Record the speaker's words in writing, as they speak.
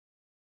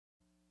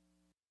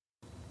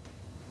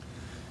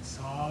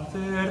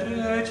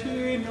Mater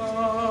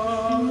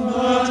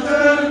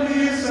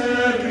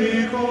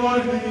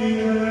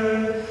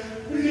misericordiae,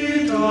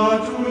 vita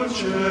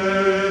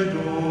dulcedum,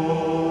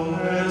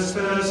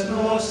 estes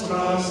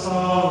nostra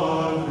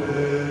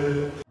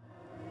salve.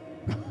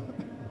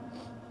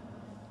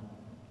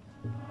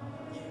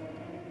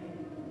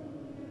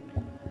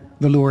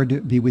 The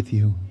Lord be with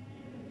you.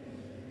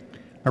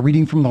 A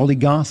reading from the Holy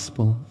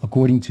Gospel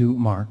according to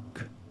Mark.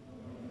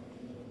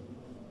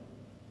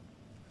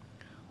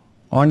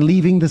 On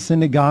leaving the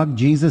synagogue,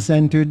 Jesus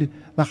entered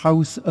the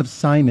house of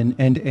Simon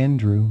and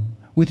Andrew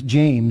with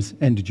James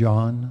and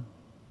John.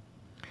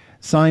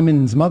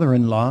 Simon's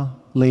mother-in-law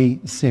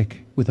lay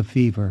sick with a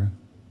fever.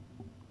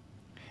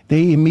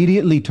 They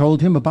immediately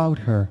told him about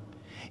her.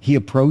 He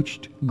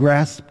approached,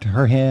 grasped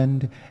her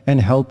hand,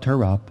 and helped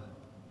her up.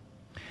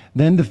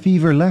 Then the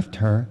fever left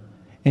her,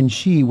 and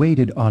she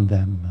waited on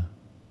them.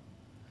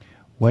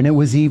 When it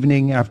was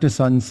evening after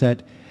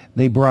sunset,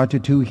 they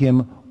brought to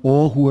him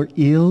all who were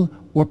ill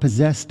or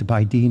possessed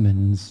by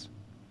demons.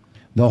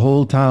 The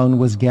whole town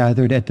was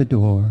gathered at the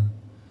door.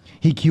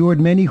 He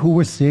cured many who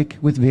were sick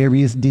with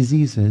various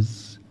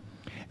diseases,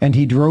 and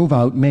he drove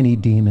out many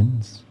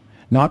demons,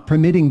 not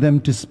permitting them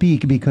to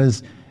speak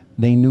because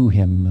they knew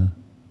him.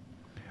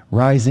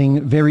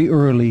 Rising very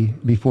early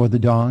before the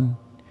dawn,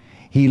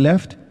 he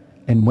left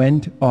and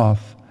went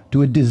off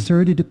to a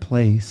deserted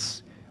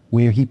place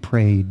where he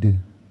prayed.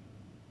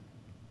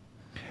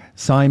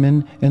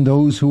 Simon and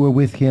those who were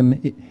with him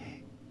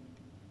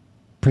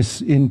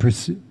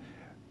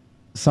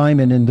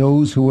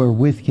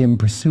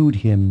pursued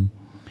him,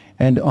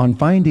 and on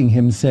finding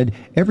him said,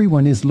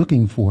 "Everyone is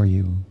looking for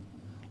you."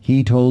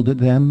 He told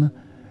them,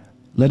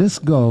 "Let us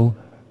go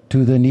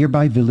to the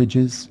nearby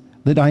villages,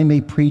 that I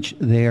may preach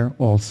there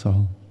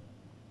also.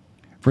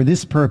 For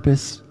this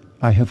purpose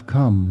I have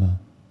come."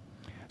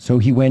 So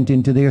he went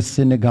into their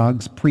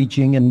synagogues,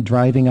 preaching and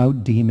driving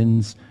out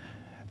demons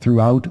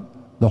throughout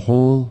the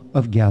whole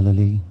of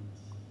Galilee.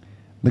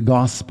 The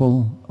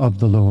Gospel of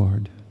the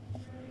Lord.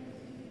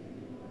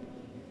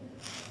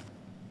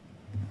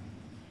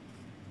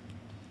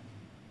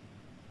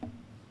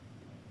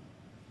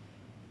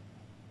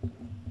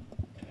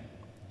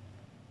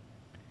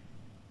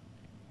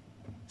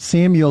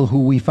 Samuel,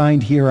 who we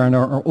find here on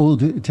our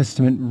Old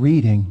Testament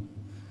reading,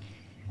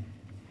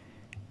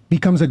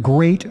 becomes a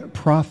great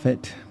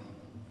prophet,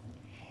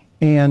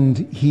 and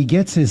he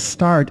gets his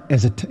start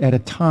at a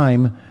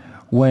time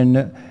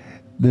when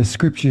the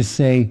scriptures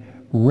say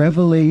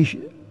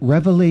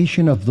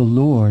revelation of the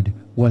Lord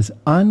was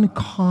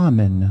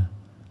uncommon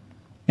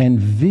and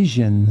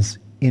visions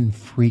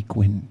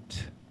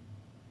infrequent.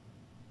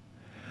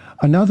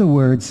 In other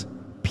words,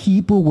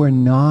 people were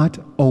not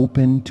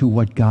open to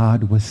what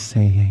God was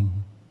saying.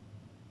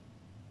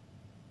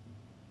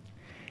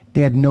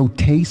 They had no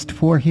taste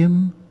for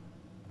him,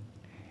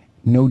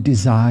 no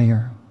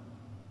desire,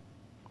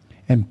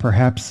 and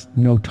perhaps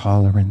no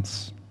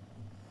tolerance.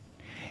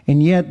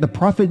 And yet the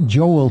prophet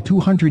Joel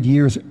 200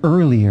 years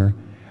earlier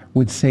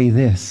would say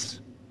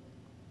this: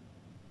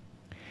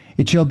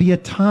 "It shall be a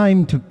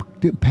time to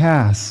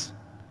pass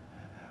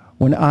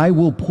when I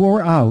will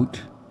pour out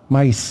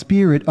my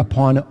spirit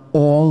upon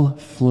all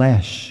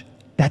flesh."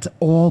 That's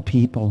all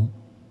people.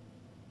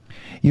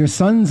 "Your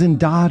sons and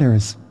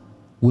daughters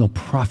will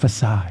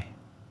prophesy."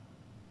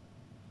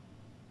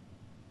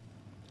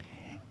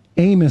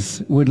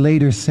 Amos would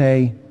later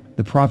say,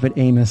 the prophet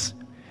Amos,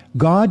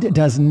 "God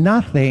does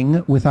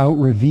nothing without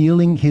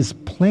revealing his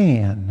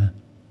plan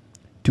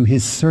to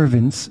his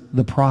servants,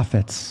 the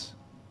prophets."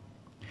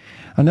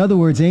 In other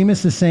words,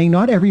 Amos is saying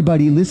not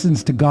everybody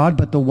listens to God,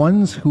 but the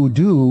ones who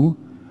do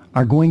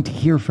are going to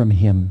hear from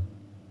him.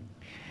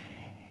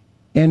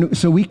 And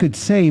so we could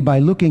say, by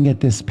looking at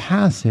this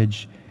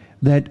passage,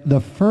 that the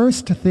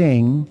first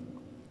thing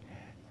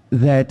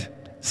that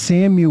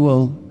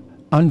Samuel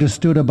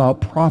understood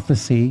about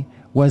prophecy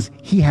was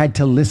he had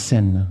to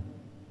listen,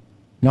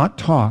 not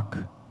talk.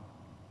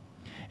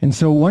 And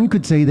so one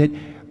could say that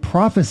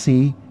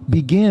prophecy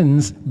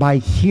begins by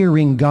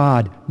hearing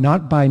God,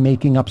 not by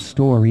making up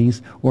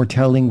stories or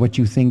telling what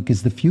you think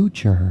is the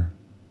future.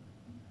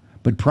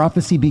 But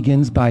prophecy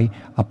begins by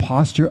a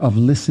posture of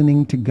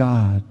listening to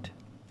God.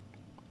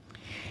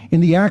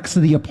 In the Acts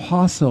of the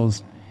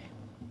Apostles,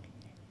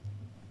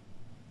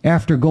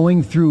 after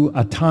going through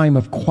a time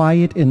of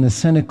quiet in the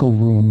cenacle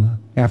room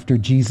after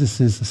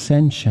Jesus'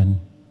 ascension,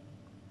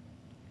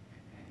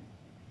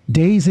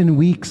 days and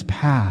weeks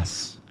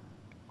pass.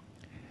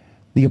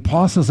 The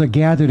apostles are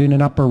gathered in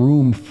an upper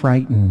room,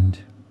 frightened.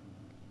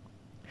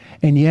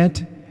 And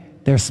yet,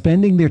 they're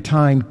spending their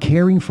time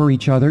caring for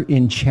each other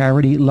in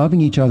charity, loving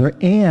each other,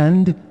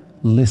 and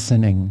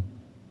listening.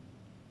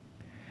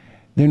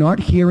 They're not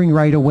hearing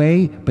right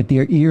away, but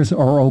their ears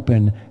are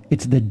open.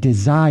 It's the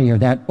desire,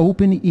 that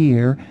open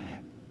ear,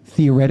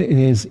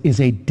 theoretically, is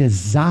a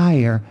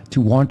desire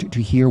to want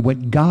to hear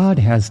what God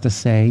has to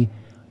say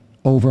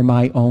over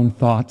my own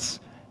thoughts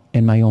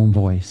and my own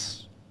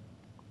voice.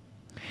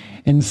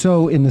 And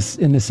so in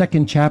the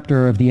second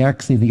chapter of the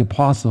Acts of the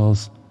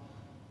Apostles,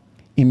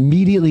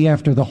 Immediately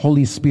after the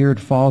Holy Spirit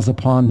falls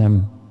upon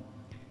them,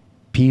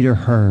 Peter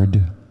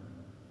heard.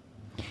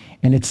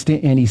 And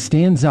he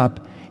stands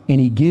up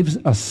and he gives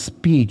a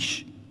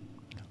speech,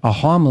 a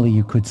homily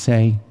you could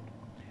say,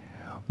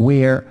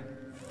 where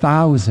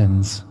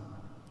thousands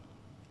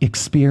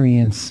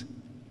experience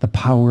the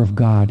power of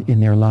God in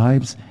their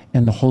lives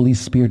and the Holy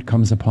Spirit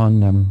comes upon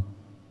them.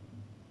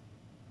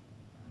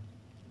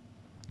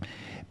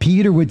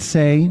 Peter would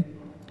say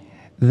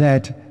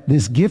that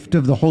this gift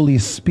of the Holy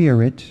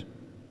Spirit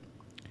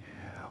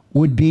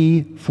would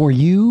be for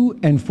you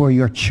and for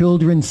your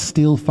children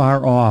still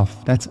far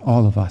off. That's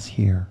all of us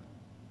here.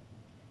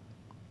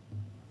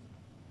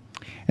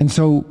 And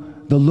so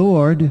the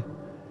Lord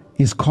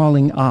is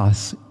calling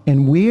us,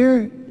 and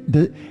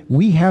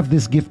we have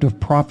this gift of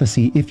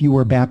prophecy if you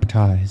were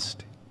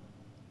baptized.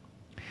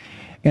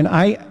 And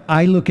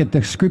I look at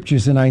the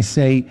scriptures and I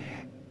say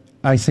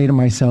to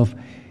myself,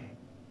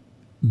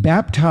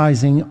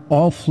 baptizing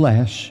all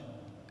flesh,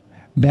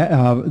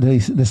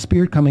 the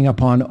Spirit coming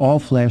upon all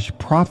flesh,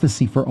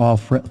 prophecy for all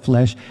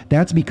flesh,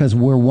 that's because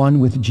we're one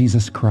with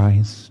Jesus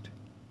Christ.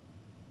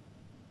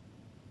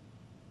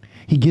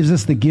 He gives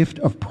us the gift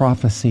of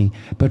prophecy,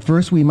 but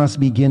first we must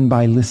begin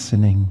by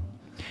listening.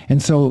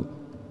 And so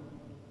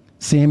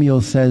Samuel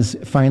says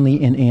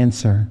finally in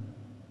answer,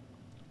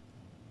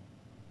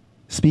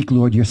 "Speak,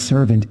 Lord, your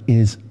servant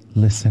is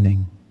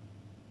listening."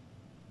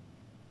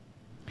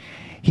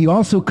 He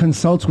also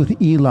consults with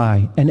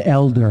Eli, an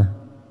elder,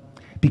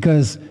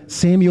 because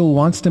Samuel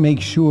wants to make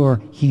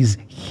sure he's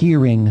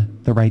hearing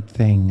the right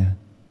thing.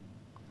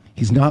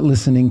 He's not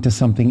listening to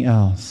something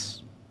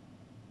else.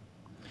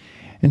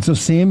 And so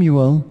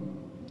Samuel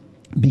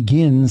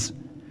begins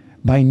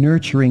by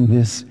nurturing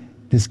this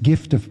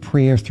gift of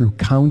prayer through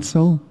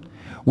counsel.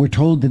 We're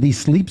told that he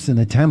sleeps in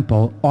the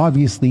temple.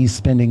 Obviously, he's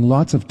spending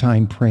lots of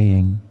time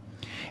praying.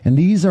 And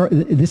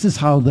this is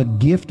how the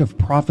gift of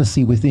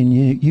prophecy within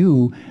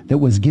you that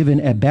was given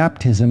at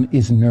baptism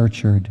is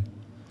nurtured.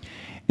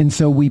 And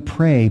so we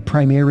pray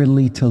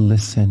primarily to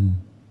listen.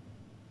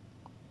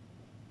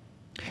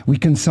 We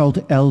consult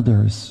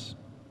elders.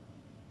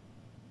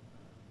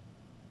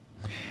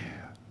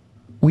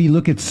 We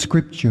look at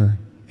Scripture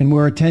and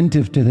we're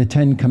attentive to the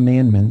 10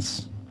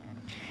 Commandments.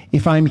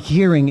 If I'm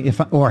hearing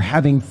or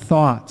having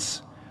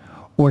thoughts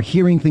or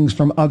hearing things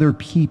from other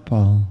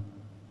people,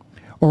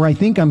 or I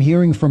think I'm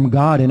hearing from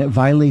God and it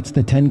violates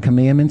the 10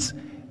 Commandments,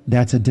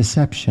 that's a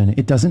deception.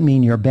 It doesn't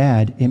mean you're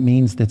bad. It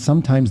means that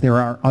sometimes there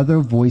are other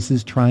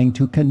voices trying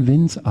to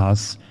convince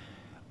us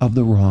of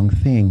the wrong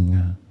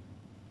thing.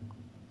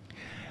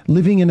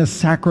 Living in a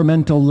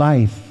sacramental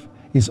life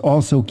is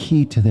also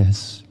key to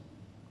this.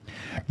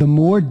 The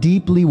more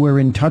deeply we're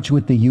in touch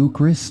with the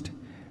Eucharist,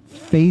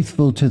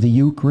 faithful to the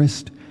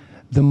Eucharist,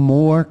 the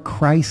more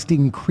Christ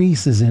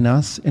increases in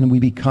us and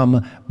we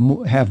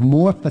have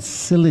more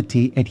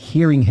facility at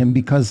hearing him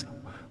because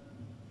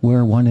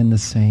we're one and the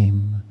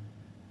same.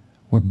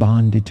 We're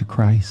bonded to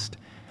Christ.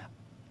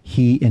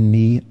 He in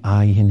me,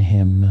 I in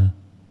him.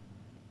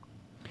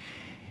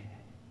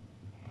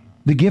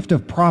 The gift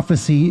of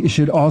prophecy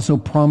should also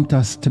prompt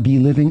us to be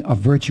living a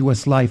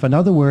virtuous life. In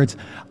other words,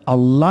 a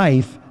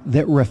life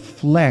that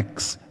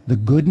reflects the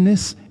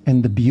goodness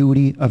and the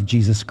beauty of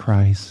Jesus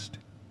Christ.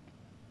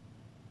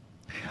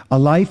 A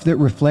life that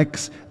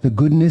reflects the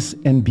goodness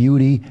and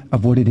beauty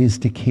of what it is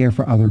to care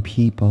for other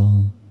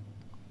people.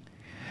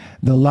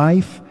 The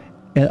life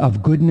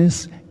of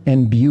goodness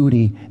and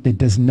beauty that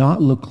does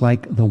not look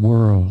like the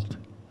world,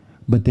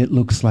 but that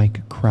looks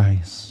like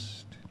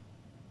Christ.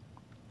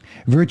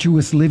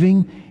 Virtuous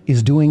living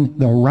is doing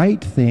the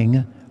right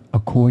thing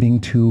according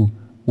to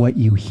what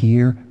you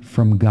hear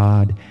from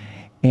God.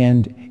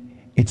 And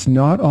it's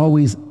not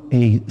always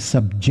a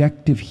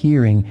subjective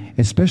hearing,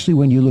 especially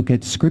when you look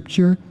at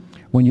Scripture,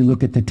 when you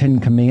look at the 10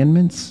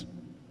 Commandments,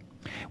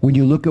 when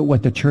you look at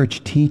what the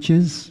church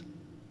teaches.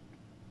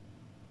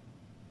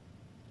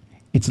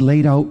 It's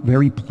laid out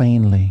very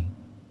plainly.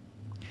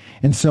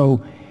 And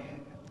so,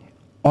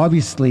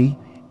 obviously,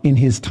 in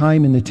his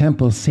time in the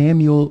temple,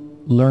 Samuel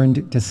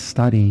learned to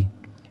study.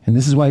 And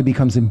this is why it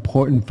becomes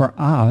important for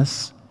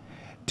us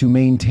to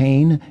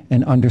maintain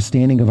an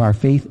understanding of our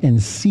faith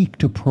and seek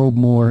to probe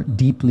more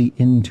deeply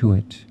into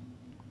it.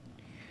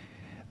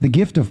 The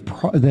gift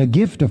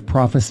of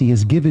prophecy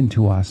is given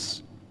to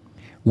us.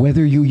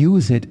 Whether you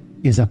use it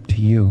is up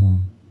to you.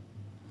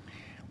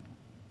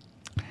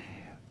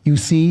 You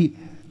see,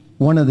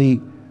 one of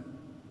the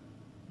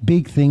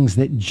big things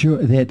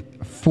that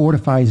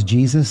fortifies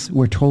Jesus,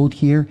 we're told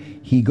here,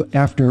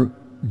 after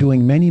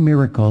doing many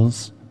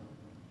miracles,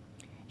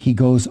 he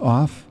goes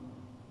off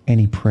and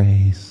he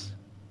prays.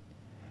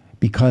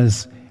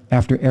 Because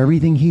after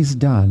everything he's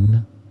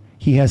done,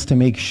 he has to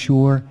make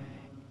sure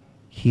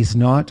he's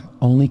not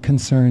only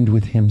concerned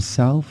with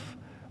himself,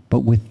 but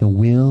with the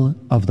will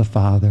of the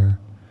Father.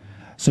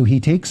 So he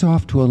takes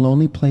off to a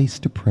lonely place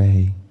to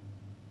pray.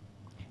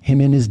 Him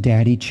and his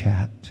daddy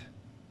chat.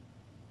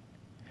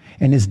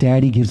 And his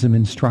daddy gives him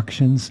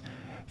instructions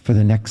for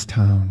the next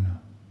town.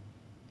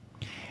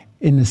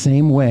 In the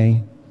same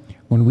way,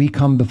 when we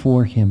come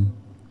before him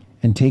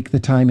and take the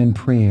time in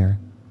prayer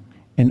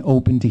and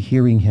open to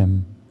hearing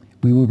him,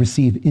 we will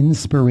receive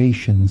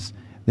inspirations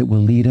that will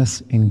lead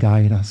us and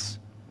guide us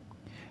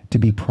to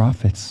be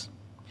prophets,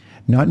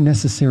 not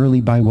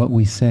necessarily by what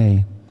we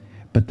say,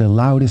 but the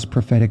loudest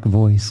prophetic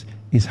voice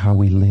is how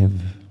we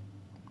live,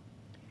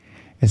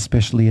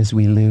 especially as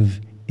we live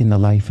in the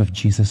life of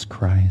Jesus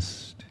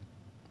Christ,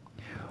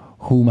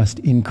 who must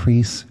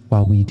increase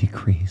while we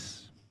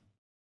decrease.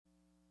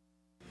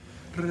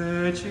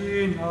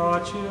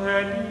 Regina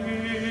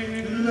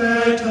Caeli,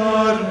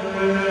 letare,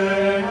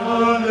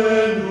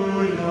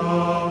 alleluia,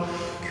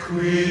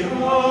 qui